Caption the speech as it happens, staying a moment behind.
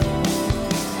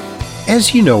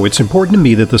As you know, it's important to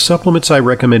me that the supplements I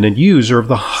recommend and use are of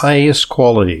the highest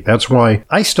quality. That's why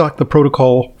I stock the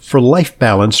Protocol for Life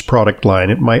Balance product line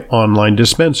at my online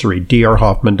dispensary,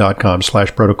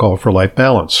 drhoffman.com/Protocol for Life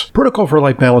Balance. Protocol for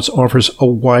Life Balance offers a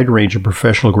wide range of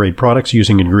professional-grade products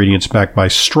using ingredients backed by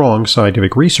strong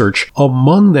scientific research.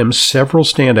 Among them, several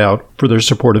stand out for their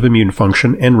support of immune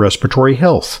function and respiratory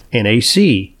health.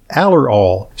 NAC,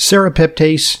 Allerol,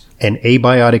 Serapeptase, and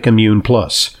Abiotic Immune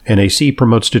Plus. NAC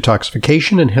promotes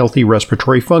detoxification and healthy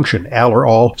respiratory function.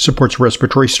 Allerol supports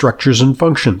respiratory structures and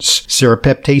functions.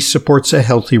 Serapeptase supports a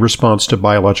healthy response to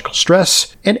biological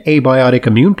stress. And Abiotic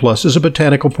Immune Plus is a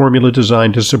botanical formula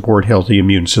designed to support healthy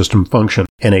immune system function.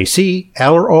 NAC,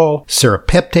 Allerol,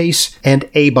 Serapeptase, and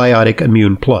Abiotic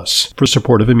Immune Plus for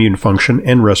support of immune function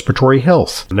and respiratory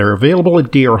health. And they're available at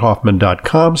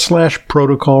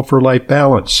drhoffman.com/Protocol for Life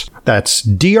Balance. That's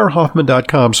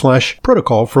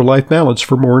drhoffman.com/Protocol for Life Balance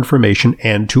for more information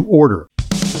and to order.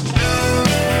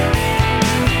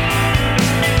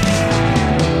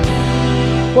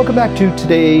 Welcome back to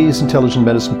today's Intelligent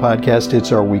Medicine Podcast.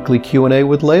 It's our weekly Q&A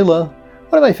with Layla.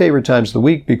 One of my favorite times of the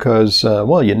week because,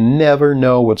 you never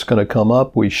know what's going to come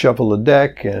up. We shuffle a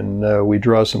deck and we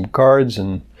draw some cards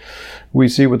and we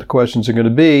see what the questions are going to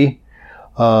be.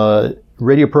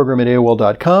 Radio program at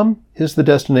AOL.com is the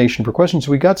destination for questions.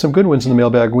 We got some good ones in the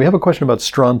mailbag. We have a question about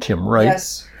strontium, right?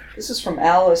 Yes. This is from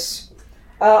Alice.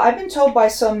 I've been told by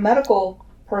some medical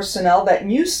personnel that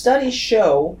new studies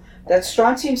show that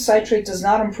strontium citrate does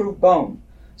not improve bone.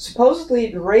 Supposedly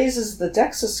it raises the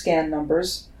DEXA scan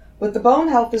numbers, but the bone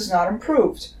health is not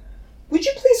improved. Would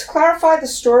you please clarify the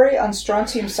story on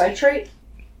strontium citrate?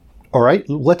 All right,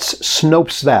 let's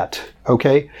Snopes that,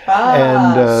 okay?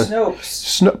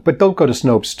 Snopes. But don't go to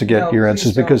Snopes to get your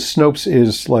answers because Snopes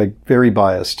is like very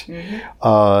biased. Mm-hmm.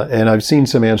 And I've seen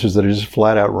some answers that are just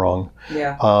flat out wrong.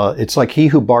 Yeah. It's like he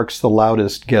who barks the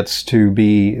loudest gets to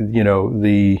be,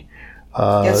 the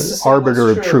arbiter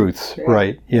of truth, yeah.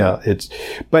 Right? Yeah.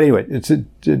 But anyway,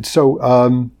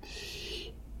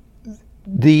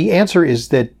 the answer is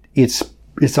that it's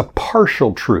a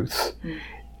partial truth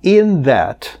in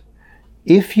that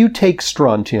if you take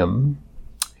strontium,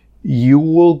 you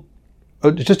will,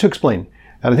 just to explain,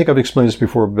 and I think I've explained this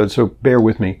before, but so bear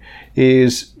with me,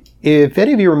 is if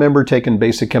any of you remember taking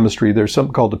basic chemistry, there's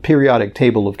something called the periodic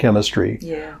table of chemistry,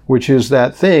 which is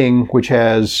that thing which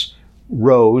has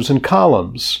rows and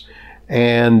columns.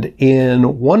 And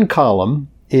in one column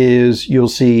you'll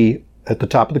see at the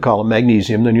top of the column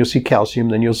magnesium, then you'll see calcium,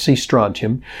 then you'll see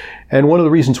strontium. And one of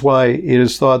the reasons why it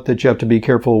is thought that you have to be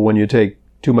careful when you take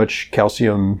too much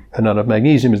calcium and not enough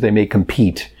magnesium is they may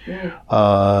compete,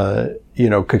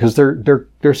 because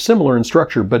they're similar in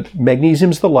structure, but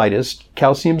magnesium's the lightest,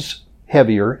 calcium's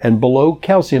heavier, and below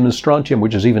calcium is strontium,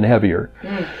 which is even heavier.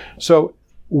 So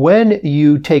when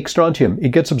you take strontium, it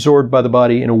gets absorbed by the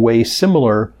body in a way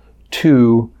similar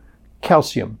to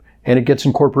calcium, and it gets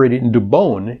incorporated into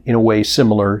bone in a way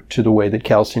similar to the way that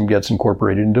calcium gets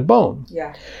incorporated into bone.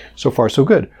 Yeah. So far, so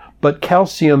good. But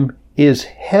strontium is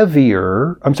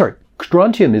heavier. Mm-hmm.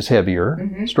 Strontium is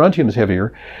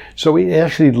heavier. So it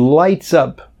actually lights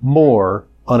up more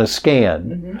on a scan.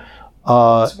 Mm-hmm.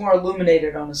 It's more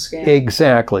illuminated on a scan.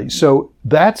 Exactly. So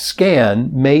that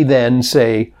scan may then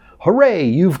say, hooray,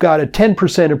 you've got a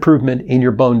 10% improvement in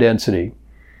your bone density.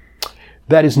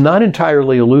 That is not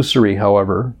entirely illusory,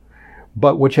 however,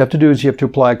 but what you have to do is you have to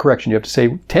apply a correction. You have to say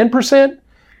 10%,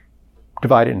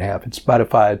 divide it in half. It's about a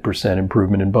 5%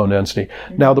 improvement in bone density.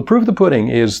 Mm-hmm. Now, the proof of the pudding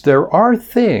is there are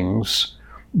things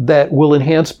that will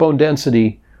enhance bone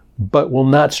density but will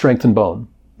not strengthen bone.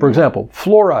 For example,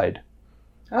 fluoride.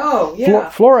 Oh,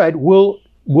 yeah. Fluoride will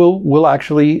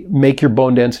actually make your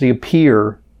bone density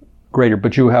appear greater,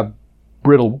 but you have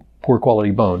brittle, poor quality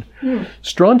bone.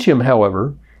 Strontium,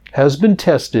 however, has been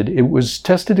tested. It was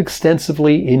tested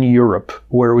extensively in Europe,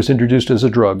 where it was introduced as a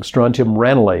drug, strontium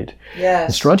ranelate. Yes.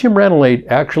 And strontium ranelate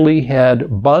actually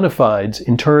had bona fides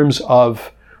in terms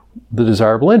of the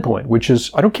desirable endpoint, which is,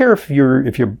 I don't care if your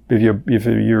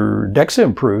DEXA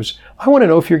improves, I want to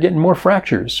know if you're getting more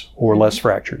fractures or less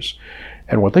fractures.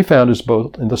 And what they found is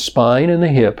both in the spine and the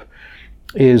hip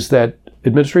is that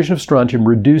administration of strontium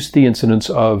reduced the incidence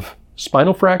of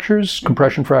spinal fractures,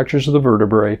 compression fractures of the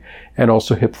vertebrae, and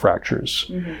also hip fractures.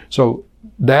 Mm-hmm. So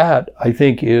that, I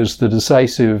think, is the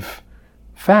decisive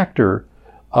factor.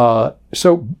 But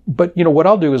what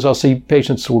I'll do is I'll see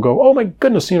patients who will go, oh my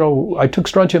goodness, I took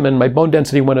strontium and my bone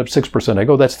density went up 6%. I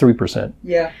go, that's 3%.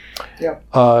 Yeah.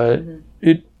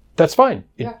 That's fine.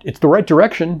 It's the right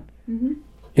direction. Mm-hmm.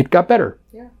 It got better.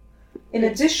 Yeah. In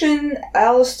addition,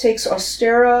 Alice takes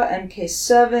Ostera,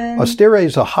 MK7. Ostera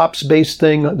is a hops-based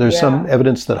thing. There's some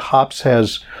evidence that hops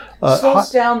has... slows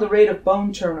down the rate of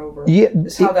bone turnover,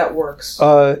 is how that works.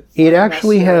 It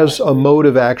actually has a mode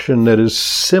of action that is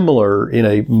similar in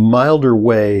a milder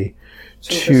way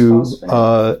to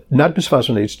not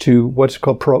bisphosphonates, to what's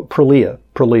called Prolia.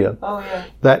 Oh, yeah.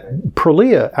 That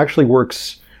Prolia actually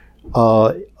works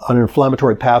on an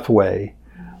inflammatory pathway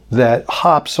that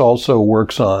hops also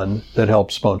works on that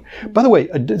helps bone. By the way,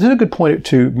 this is a good point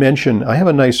to mention. I have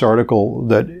a nice article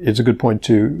that it's a good point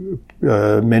to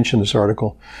mention this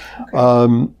article,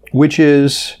 which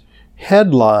is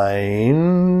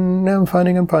headline. I'm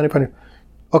finding.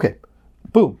 Okay.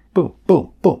 Boom.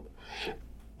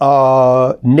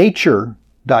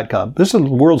 Nature.com. This is the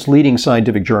world's leading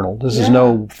scientific journal. This is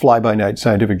no fly-by-night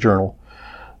scientific journal.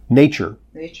 Nature,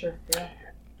 yeah.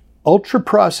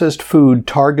 Ultra-processed food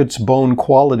targets bone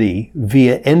quality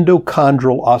via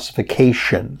endochondral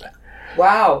ossification.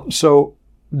 Wow. So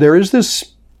there is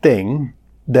this thing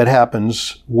that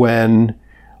happens when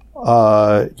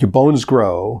your bones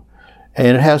grow,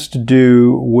 and it has to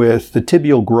do with the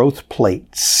tibial growth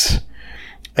plates.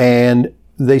 And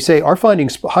they say, our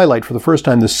findings highlight for the first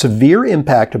time the severe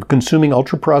impact of consuming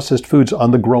ultra-processed foods on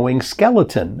the growing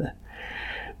skeleton.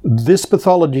 This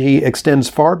pathology extends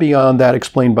far beyond that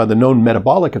explained by the known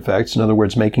metabolic effects, in other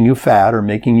words, making you fat or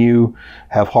making you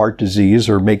have heart disease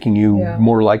or making you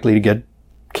more likely to get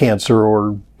cancer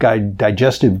or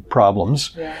digestive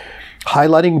problems. Yeah.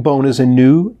 Highlighting bone as a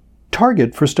new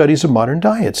target for studies of modern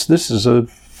diets. This is a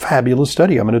fabulous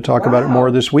study. I'm going to talk about it more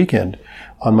this weekend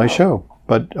on my show.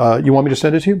 But you want me to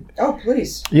send it to you? Oh,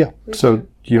 please. Yeah. Please so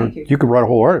you could write a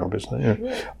whole article on this. Yeah.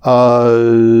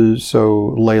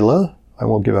 So Layla, I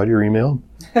won't give out your email.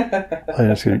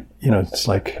 It's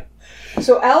like.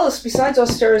 So Alice, besides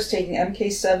Ostera, is taking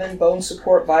MK7, bone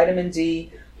support, vitamin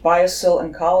D, Biosil,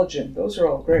 and collagen. Those are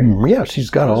all great. Yeah,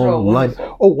 she's got all line.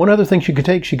 Oh, one other thing she could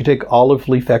take olive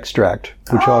leaf extract,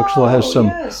 which also has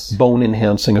some bone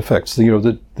enhancing effects.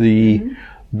 The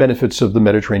benefits of the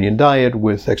Mediterranean diet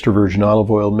with extra virgin olive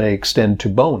oil may extend to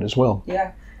bone as well.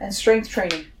 Yeah, and strength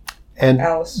training. And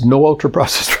Alice. No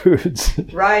ultra-processed foods.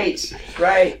 Right.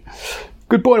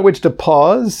 Good point at which to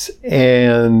pause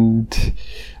and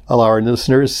allow our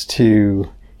listeners to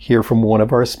hear from one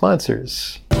of our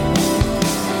sponsors.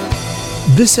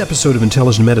 This episode of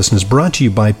Intelligent Medicine is brought to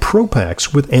you by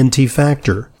Propax with NT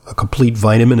Factor, a complete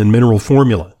vitamin and mineral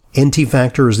formula. NT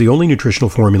Factor is the only nutritional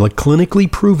formula clinically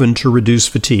proven to reduce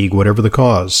fatigue, whatever the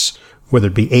cause, whether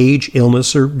it be age,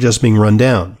 illness, or just being run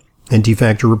down. NT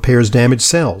Factor repairs damaged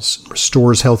cells,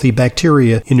 restores healthy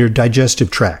bacteria in your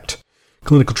digestive tract.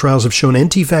 Clinical trials have shown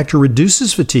NT Factor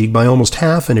reduces fatigue by almost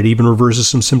half, and it even reverses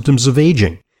some symptoms of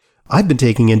aging. I've been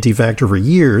taking NT Factor for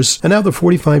years, and now the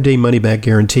 45-day money-back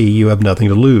guarantee, you have nothing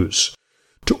to lose.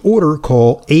 To order,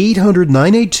 call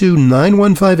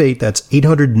 800-982-9158. That's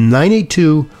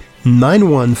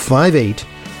 800-982-9158.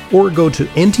 Or go to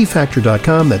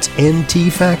ntfactor.com. That's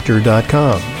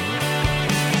ntfactor.com.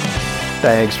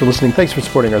 Thanks for listening. Thanks for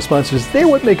supporting our sponsors. They're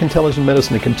what make Intelligent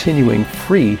Medicine a continuing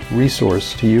free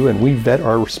resource to you, and we vet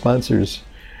our sponsors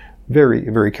very,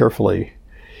 very carefully.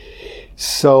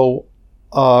 So,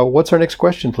 what's our next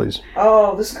question, please?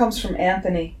 Oh, this comes from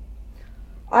Anthony.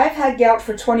 I've had gout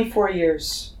for 24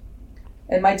 years,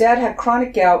 and my dad had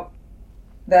chronic gout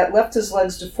that left his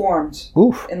legs deformed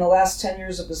in the last 10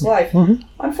 years of his life. Mm-hmm.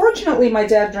 Unfortunately, my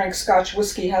dad drank Scotch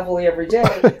whiskey heavily every day,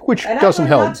 which and doesn't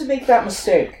help. Not to make that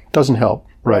mistake. Doesn't help,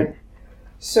 right?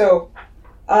 So,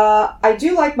 I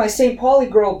do like my St. Pauli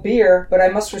Girl beer, but I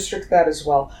must restrict that as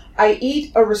well. I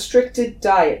eat a restricted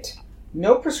diet.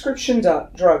 No prescription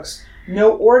drugs.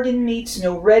 No organ meat,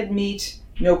 no red meat,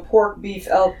 no pork, beef,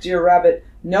 elk, deer, rabbit.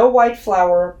 No white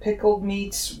flour, pickled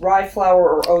meats, rye flour,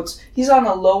 or oats. He's on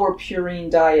a lower purine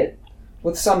diet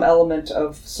with some element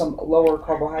of some lower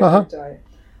carbohydrate diet.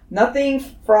 Nothing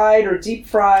fried or deep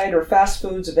fried or fast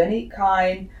foods of any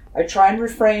kind. I try and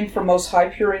refrain from most high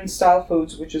purine style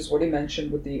foods, which is what he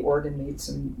mentioned with the organ meats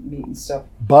and meat and stuff.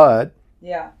 But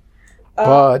I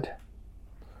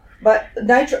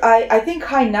think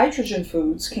high nitrogen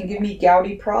foods can give me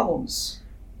gouty problems.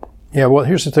 Yeah, well,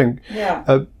 here's the thing.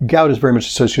 Yeah. Gout is very much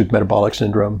associated with metabolic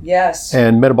syndrome. Yes.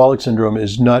 And metabolic syndrome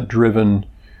is not driven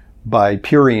by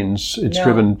purines. It's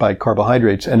driven by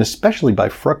carbohydrates, and especially by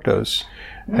fructose.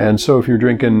 Mm. And so if you're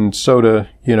drinking soda,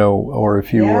 or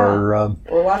if you are...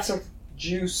 or lots of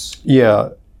juice.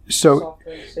 Yeah. So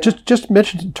just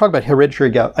talk about hereditary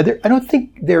gout. I don't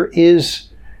think there is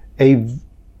a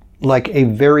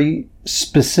very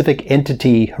specific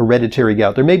entity hereditary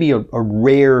gout. There may be a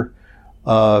rare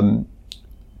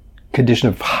condition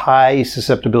of high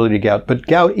susceptibility to gout, but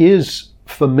gout is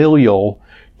familial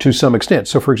to some extent.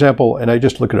 So, for example, and I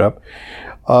just looked it up,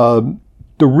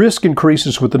 the risk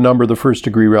increases with the number of the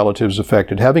first-degree relatives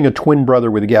affected. Having a twin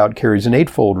brother with gout carries an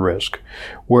 8-fold risk,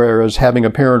 whereas having a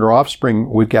parent or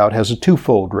offspring with gout has a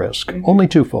 2-fold risk, only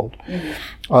 2-fold.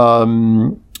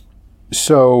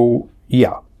 So,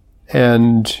 yeah.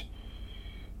 And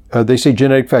they say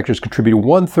genetic factors contribute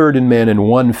 1/3 in men and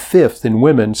 1/5 in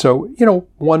women. So,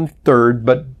 1/3,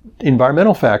 but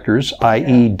environmental factors,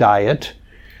 i.e. diet.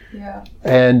 Yeah.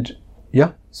 And,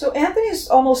 yeah. So Anthony's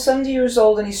almost 70 years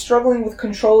old and he's struggling with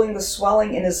controlling the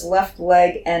swelling in his left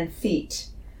leg and feet.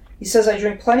 He says, I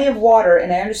drink plenty of water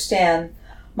and I understand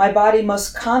my body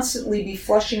must constantly be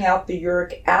flushing out the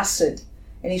uric acid.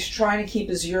 And he's trying to keep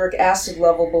his uric acid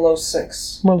level below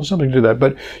 6. Well, there's something to that.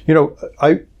 But,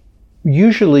 I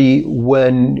usually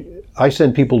when I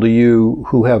send people to you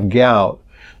who have gout,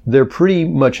 they're pretty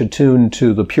much attuned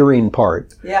to the purine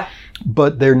part. Yeah.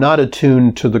 But they're not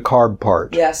attuned to the carb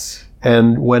part. Yes.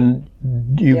 And when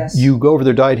you go over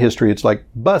their diet history, it's like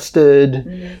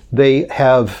busted. They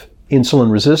have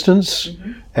insulin resistance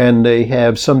and they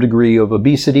have some degree of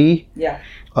obesity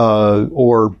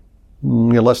or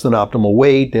less than optimal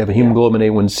weight. They have a hemoglobin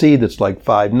A1C that's like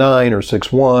 5.9 or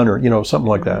 6.1 or, something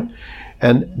like that.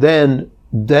 And then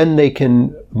they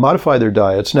can modify their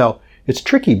diets. Now, it's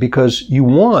tricky because you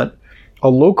want a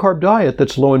low-carb diet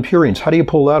that's low in purines. How do you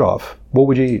pull that off? What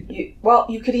would you eat?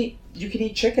 You could eat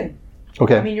chicken.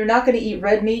 Okay. I mean, you're not going to eat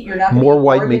red meat. You're not going to more eat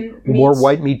white meat. More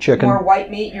white meat chicken. More white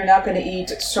meat. You're not going to eat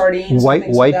sardines. White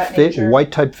fish.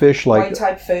 White type fish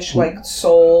like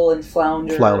sole and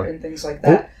flounder and things like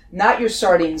that. Not your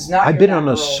sardines. I've been on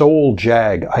a sole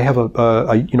jag. I have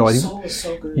sole is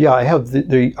so good. Yeah, I have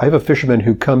I have a fisherman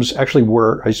who comes actually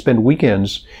where I spend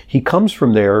weekends. He comes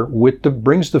from there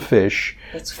brings the fish,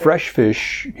 fresh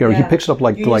fish. He picks it up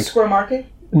like Union Square Market.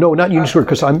 No, not Union Square,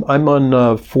 because I'm on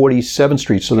 47th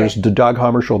Street, so there's the Dag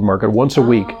Hammarskjöld Market once a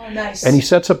week. Nice. And he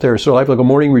sets up there, so I have like a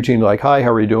morning routine, like, hi,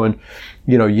 how are you doing?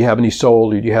 You have any sole?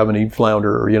 Do you have any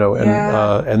flounder?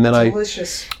 And then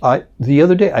delicious. The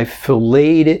other day I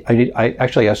filleted it.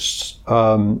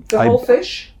 The whole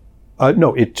fish?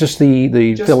 No, it's just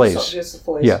the fillets. Just the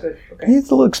fillets. Yeah. Good. Okay. It's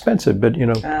a little expensive, but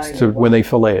when they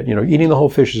fillet it, eating the whole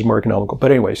fish is more economical.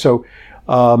 But anyway, so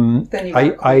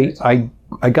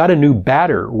I got a new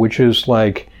batter, which is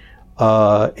like,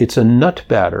 it's a nut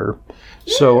batter.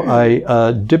 So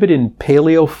I dip it in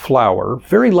paleo flour,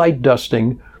 very light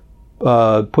dusting,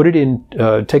 put it in,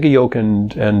 take a yolk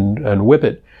and whip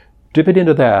it, dip it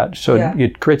into that. So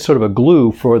it creates sort of a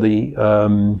glue for the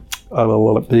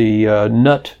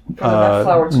nut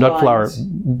flour,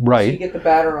 right. So you get the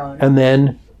batter on. And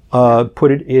then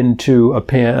put it into a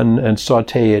pan and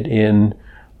saute it in,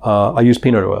 I use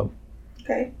peanut oil.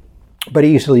 Okay. But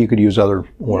easily you could use other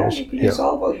oils. You could use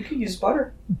olive oil. You could use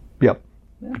butter. Yep.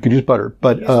 You could use butter.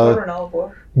 But use butter and olive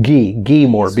oil. Ghee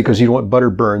more, because you don't want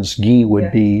butter burns. Ghee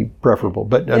would be preferable.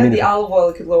 But the olive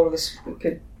oil could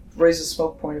raise the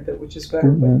smoke point a bit, which is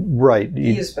better. But right.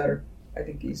 Ghee is better. I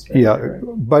think ghee is better. Yeah. Right.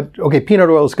 But okay, peanut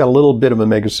oil's got a little bit of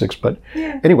omega-6, but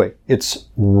anyway, it's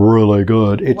really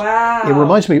good. It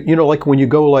reminds me, like when you're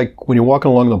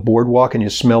walking along the boardwalk and you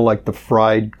smell like the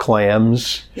fried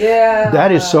clams. Yeah.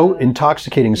 That is so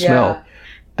intoxicating smell.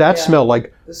 That smell,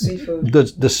 like the seafood.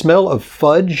 The smell of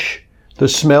fudge, the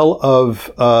smell of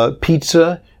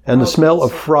pizza, and the smell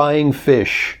of frying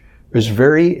fish is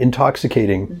very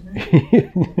intoxicating.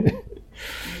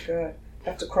 Good.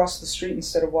 Have to cross the street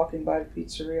instead of walking by the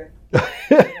pizzeria.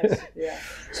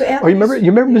 So you remember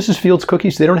Mrs. Fields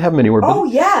cookies? They don't have them anymore. Oh,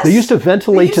 yes. They used to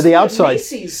ventilate to the outside.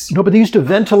 No, but they used to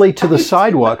ventilate to the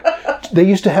sidewalk. They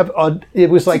used to have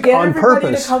it was like on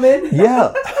purpose. To come in?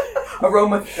 Yeah.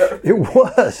 Aromatherapy. It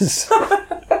was.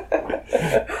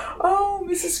 Oh,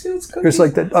 Mrs. Fields cookies. It's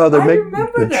like that. They make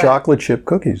the chocolate chip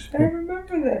cookies. I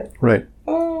remember that. Right.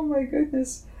 Oh my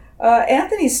goodness.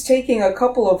 Anthony's taking a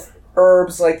couple of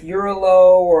herbs like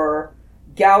Urolo or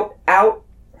Gout Out.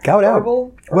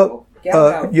 Herbal? Well,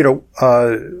 Gout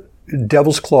Out.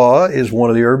 Devil's Claw is one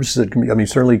of the herbs that can be,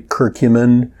 certainly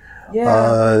curcumin.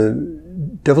 Yeah.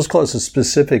 Devil's Claw is a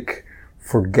specific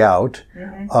for gout.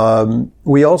 Mm-hmm.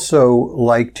 We also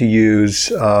like to use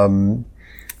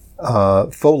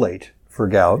folate for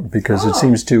gout because it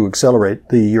seems to accelerate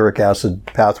the uric acid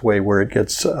pathway where it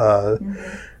gets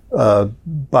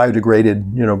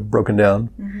biodegraded, broken down.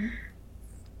 Mm-hmm.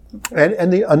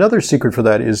 And another secret for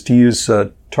that is to use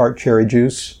tart cherry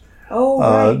juice. Oh,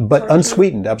 right. But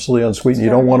unsweetened, absolutely unsweetened. You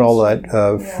don't want all that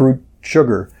fruit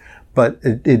sugar, but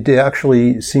it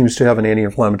actually seems to have an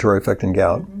anti-inflammatory effect in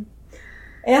gout. Mm-hmm.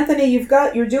 Anthony,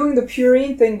 you're doing the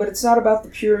purine thing, but it's not about the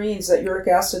purines, that uric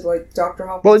acid, like Dr.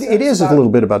 Hoffman Well, said. it is a little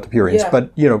bit about the purines, Yeah.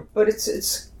 but, But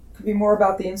it's could be more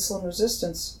about the insulin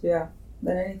resistance, than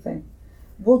anything.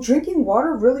 Will drinking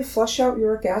water really flush out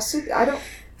uric acid? How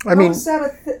is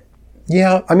that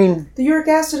yeah, I mean... The uric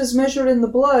acid is measured in the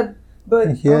blood,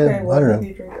 but, Yeah, okay, well, I don't know. maybe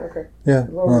you drink, okay. Yeah.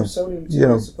 Lower sodium,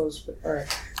 too, I suppose, but, all right.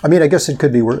 I mean, I guess it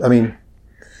could be worse. I mean,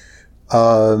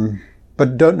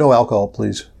 but no alcohol,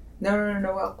 please. No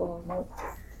alcohol, no.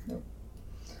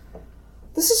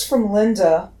 This is from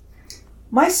Linda.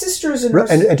 My sister is a nurse.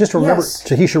 And just remember, Yes.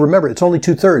 so he should remember, it's only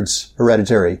 2/3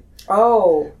 hereditary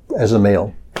Oh, as a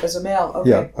male. as a male, okay.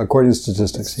 Yeah, according to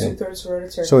statistics. It's Yeah. 2/3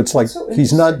 hereditary. So it's like So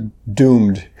he's not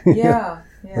doomed. Yeah.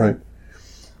 Right.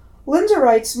 Linda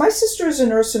writes, my sister is a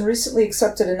nurse and recently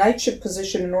accepted a night shift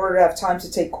position in order to have time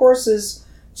to take courses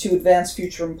to advance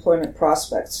future employment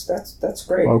prospects. That's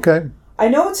great. Okay. I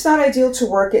know it's not ideal to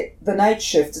work at the night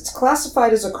shift. It's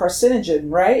classified as a carcinogen,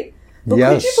 right? But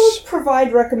Yes. could you both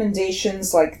provide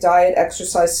recommendations like diet,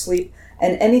 exercise, sleep,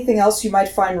 and anything else you might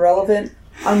find relevant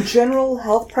on general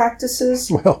health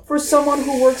practices Well. for someone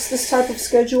who works this type of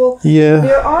schedule? Yeah.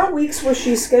 There are weeks where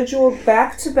she's scheduled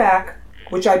back-to-back,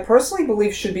 which I personally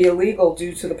believe should be illegal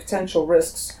due to the potential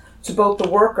risks to both the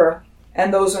worker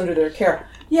and those under their care.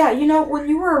 Yeah, when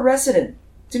you were a resident,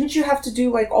 didn't you have to do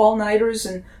like all-nighters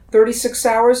and 36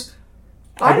 hours?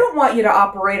 I don't want you to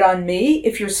operate on me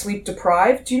if you're sleep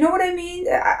deprived. Do you know what I mean?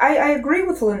 I agree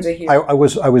with Linda here. I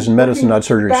was in medicine, not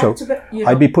surgery, so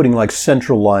I'd be putting like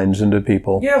central lines into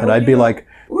people, Yeah, and but I'd be like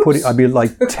oops. I'd be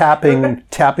like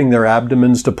tapping their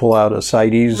abdomens to pull out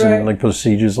ascites Right. and like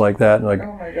procedures like that, and like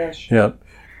Oh my gosh. yeah.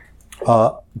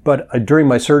 But during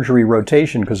my surgery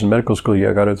rotation, because in medical school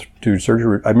you got to do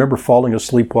surgery, I remember falling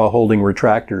asleep while holding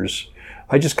retractors.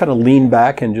 I just kind of leaned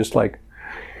back and just like,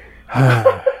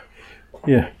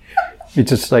 yeah. It's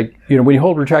just like, when you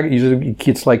hold retractors,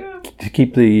 it's like to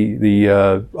keep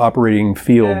the operating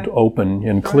field open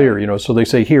and clear, So they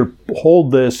say, here,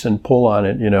 hold this and pull on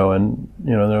it, and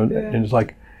it's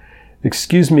like,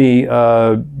 excuse me,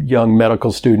 young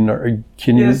medical student,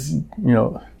 can you,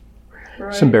 Right.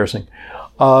 it's embarrassing.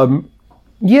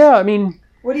 Yeah, I mean,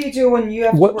 What do you do when you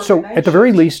have to work so a night at the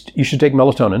very least, you should take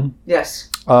melatonin. Yes.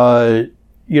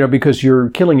 Because you're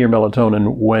killing your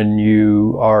melatonin when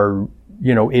you are,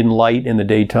 in light in the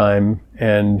daytime,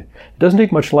 and it doesn't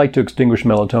take much light to extinguish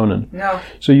melatonin. No.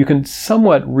 So you can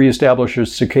somewhat reestablish your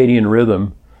circadian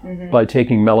rhythm by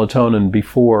taking melatonin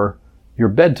before your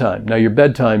bedtime. Now, your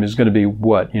bedtime is going to be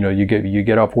what? You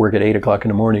get off work at 8 o'clock in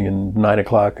the morning, and 9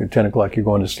 o'clock or 10 o'clock you're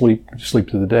going to sleep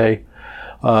through the day.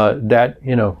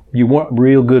 You want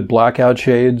real good blackout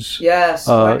shades. Yes.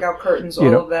 Blackout curtains,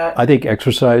 all of that. I think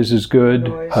exercise is good.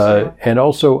 Noise, yeah. And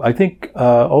also, I think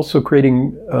also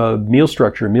creating meal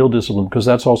structure, meal discipline, because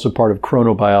that's also part of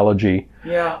chronobiology.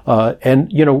 Yeah.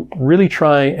 And, really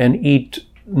try and eat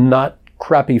not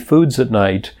crappy foods at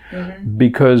night,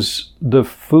 because the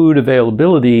food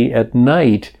availability at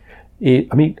night,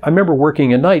 I remember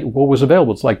working at night, what was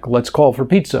available? It's like, let's call for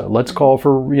pizza. Let's call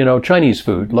for, Chinese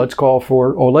food. Let's call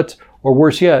for, or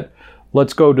worse yet,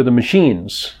 let's go to the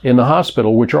machines in the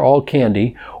hospital, which are all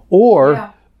candy,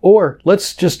 or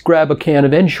let's just grab a can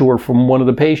of Ensure from one of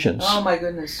the patients. Oh my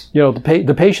goodness.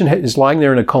 The patient is lying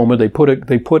there in a coma. They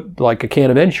put like a can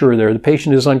of Ensure there. The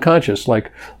patient is unconscious.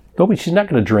 Like, she's not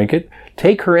going to drink it.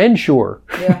 Take her Ensure.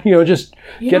 Yeah. Just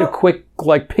get a quick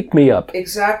pick me up.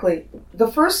 Exactly. The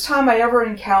first time I ever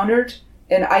encountered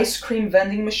an ice cream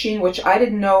vending machine, which I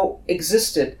didn't know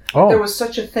existed. Oh. There was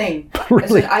such a thing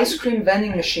Really? as an ice cream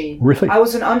vending machine. Really? I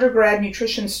was an undergrad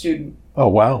nutrition student, Oh,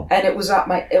 wow. and it was at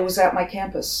my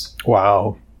campus.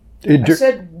 Wow. I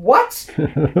said, "What?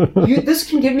 This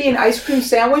can give me an ice cream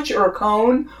sandwich or a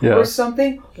cone or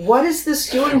something? What is this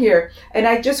doing here?" And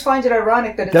I just find it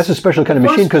ironic that that's a special kind of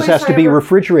machine because it has to be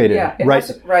refrigerated. Yeah, right.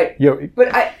 Right.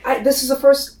 But this is the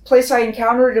first place I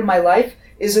encountered it in my life,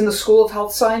 is in the School of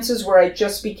Health Sciences, where I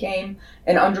just became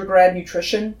an undergrad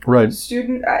nutrition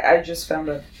student. I just found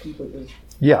that completely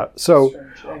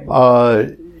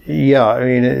strange.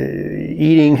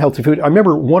 Eating healthy food. I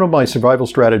remember one of my survival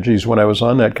strategies when I was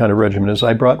on that kind of regimen is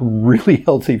I brought really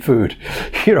healthy food.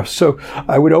 So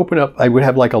I would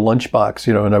have like a lunchbox,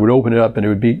 and I would open it up, and it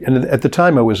would be, and at the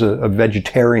time I was a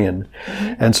vegetarian.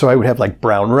 And so I would have like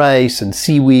brown rice and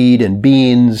seaweed and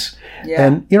beans. Yeah.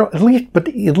 And, at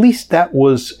least that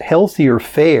was healthier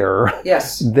fare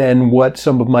than what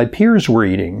some of my peers were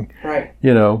eating. Right.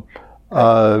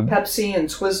 Pepsi and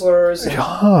Twizzlers.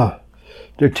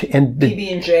 And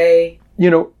PB&J.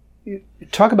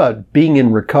 Talk about being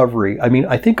in recovery.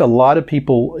 I think a lot of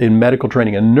people in medical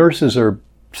training, and nurses are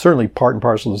certainly part and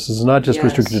parcel. This is not just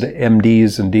Yes. restricted to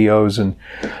MDs and DOs and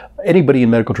anybody in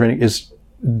medical training. Is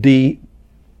the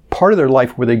part of their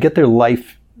life where they get their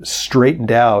life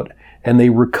straightened out and they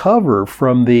recover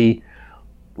from the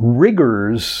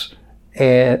rigors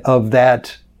of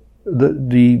that,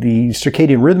 the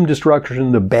circadian rhythm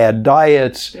disruption, the bad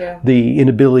diets, the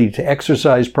inability to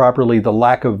exercise properly, the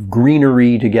lack of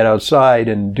greenery to get outside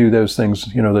and do those things,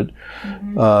 that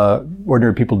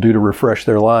ordinary people do to refresh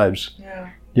their lives.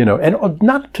 And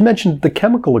not to mention the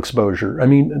chemical exposure. I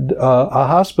mean, a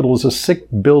hospital is a sick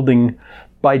building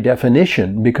by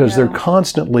definition because they're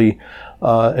constantly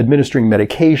administering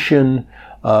medication,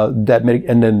 and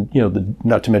then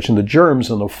not to mention the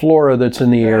germs and the flora that's in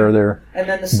the air there, and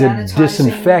then the sanitizing,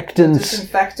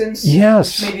 disinfectants.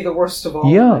 Yes, which may be the worst of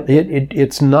all. Yeah,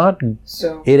 it's not.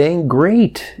 So it ain't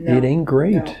great. No, it ain't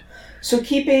great. No. So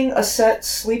keeping a set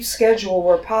sleep schedule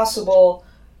where possible,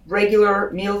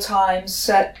 regular meal times,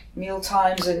 set meal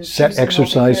times, and set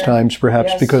exercise times,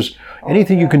 perhaps, because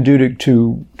anything you can do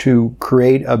to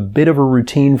create a bit of a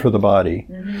routine for the body,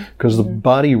 because the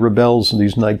body rebels in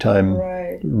these nighttime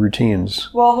routines.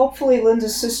 Well, hopefully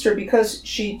Linda's sister, because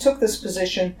she took this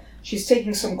position, she's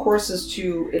taking some courses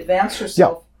to advance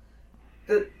herself.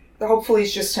 Hopefully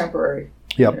it's just temporary.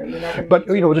 Yeah, but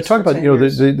to talk about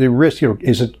the risk,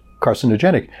 is it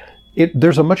carcinogenic?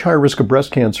 There's a much higher risk of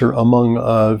breast cancer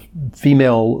among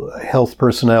female health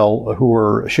personnel who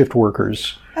are shift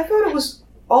workers. I thought it was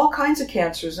all kinds of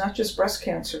cancers, not just breast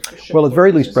cancer. For shift well, at the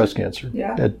very least, breast cancer.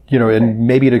 Yeah. And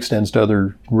maybe it extends to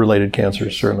other related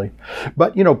cancers, certainly.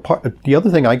 But the other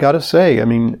thing I got to say, I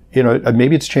mean,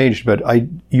 maybe it's changed, but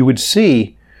you would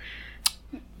see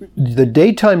the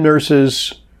daytime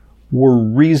nurses were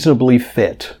reasonably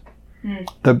fit,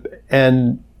 the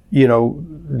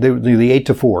 8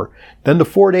 to 4. Then the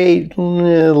 4 to 8, a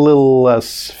little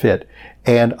less fit.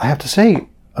 And I have to say,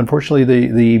 unfortunately,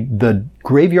 the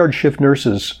graveyard shift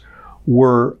nurses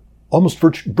were almost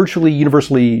virtually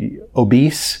universally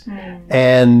obese.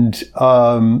 And,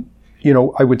 I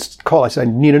would call, I said,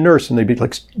 I need a nurse. And they'd be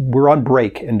like, we're on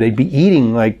break. And they'd be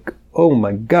eating like, oh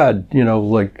my God,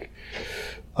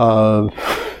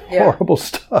 horrible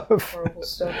stuff. Horrible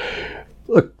stuff.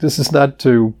 Look, this is not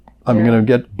to... I'm going to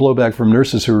get blowback from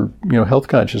nurses who are, health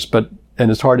conscious,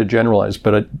 and it's hard to generalize.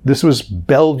 But this was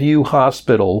Bellevue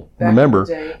Hospital.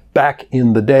 Back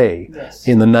in the day,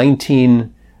 in the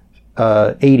 1980s,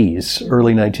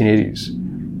 early 1980s,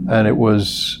 and it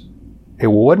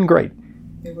wasn't great.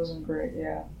 It wasn't great,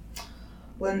 yeah.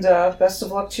 Linda, best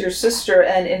of luck to your sister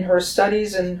and in her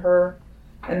studies and her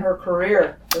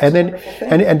career. That's and then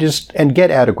and get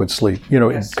adequate sleep,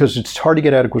 because it's hard to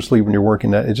get adequate sleep when you're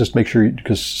working that. It just makes sure,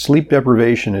 because sleep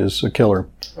deprivation is a killer.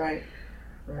 Right.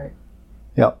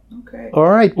 Yeah. Okay. All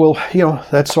right. Well,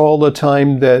 that's all the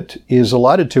time that is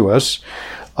allotted to us.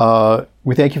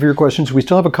 We thank you for your questions. We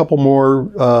still have a couple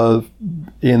more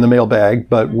in the mailbag,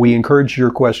 but we encourage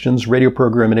your questions,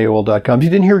 radioprogram@AOL.com. If you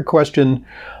didn't hear a question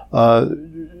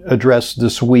addressed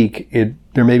this week,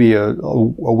 there may be a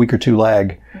week or two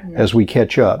lag as we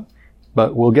catch up,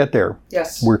 but we'll get there.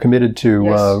 Yes. We're committed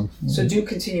to... so do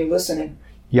continue listening.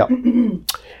 Yeah.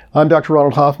 I'm Dr.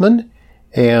 Ronald Hoffman,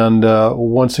 and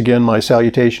once again, my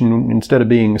salutation, instead of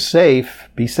being safe,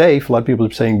 be safe. A lot of people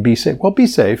are saying be safe. Well, be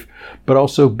safe, but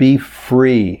also be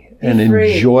free and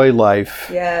enjoy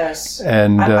life. Yes.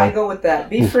 And I go with that.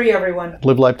 Be free, everyone.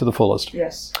 Live life to the fullest.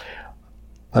 Yes.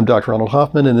 I'm Dr. Ronald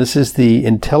Hoffman, and this is the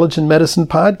Intelligent Medicine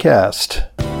Podcast.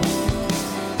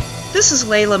 This is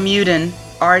Layla Muden,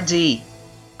 RD.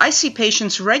 I see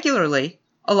patients regularly,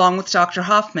 along with Dr.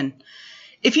 Hoffman.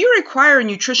 If you require a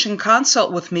nutrition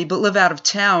consult with me but live out of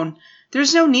town,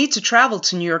 there's no need to travel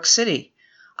to New York City.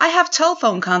 I have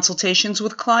telephone consultations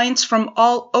with clients from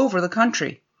all over the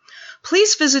country.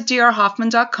 Please visit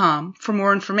drhoffman.com for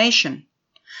more information.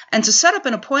 And to set up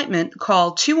an appointment,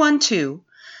 call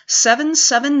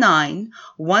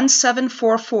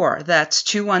 212-779-1744. That's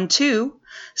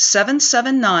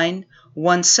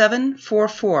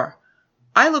 212-779-1744.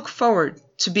 I look forward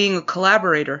to being a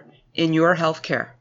collaborator in your healthcare.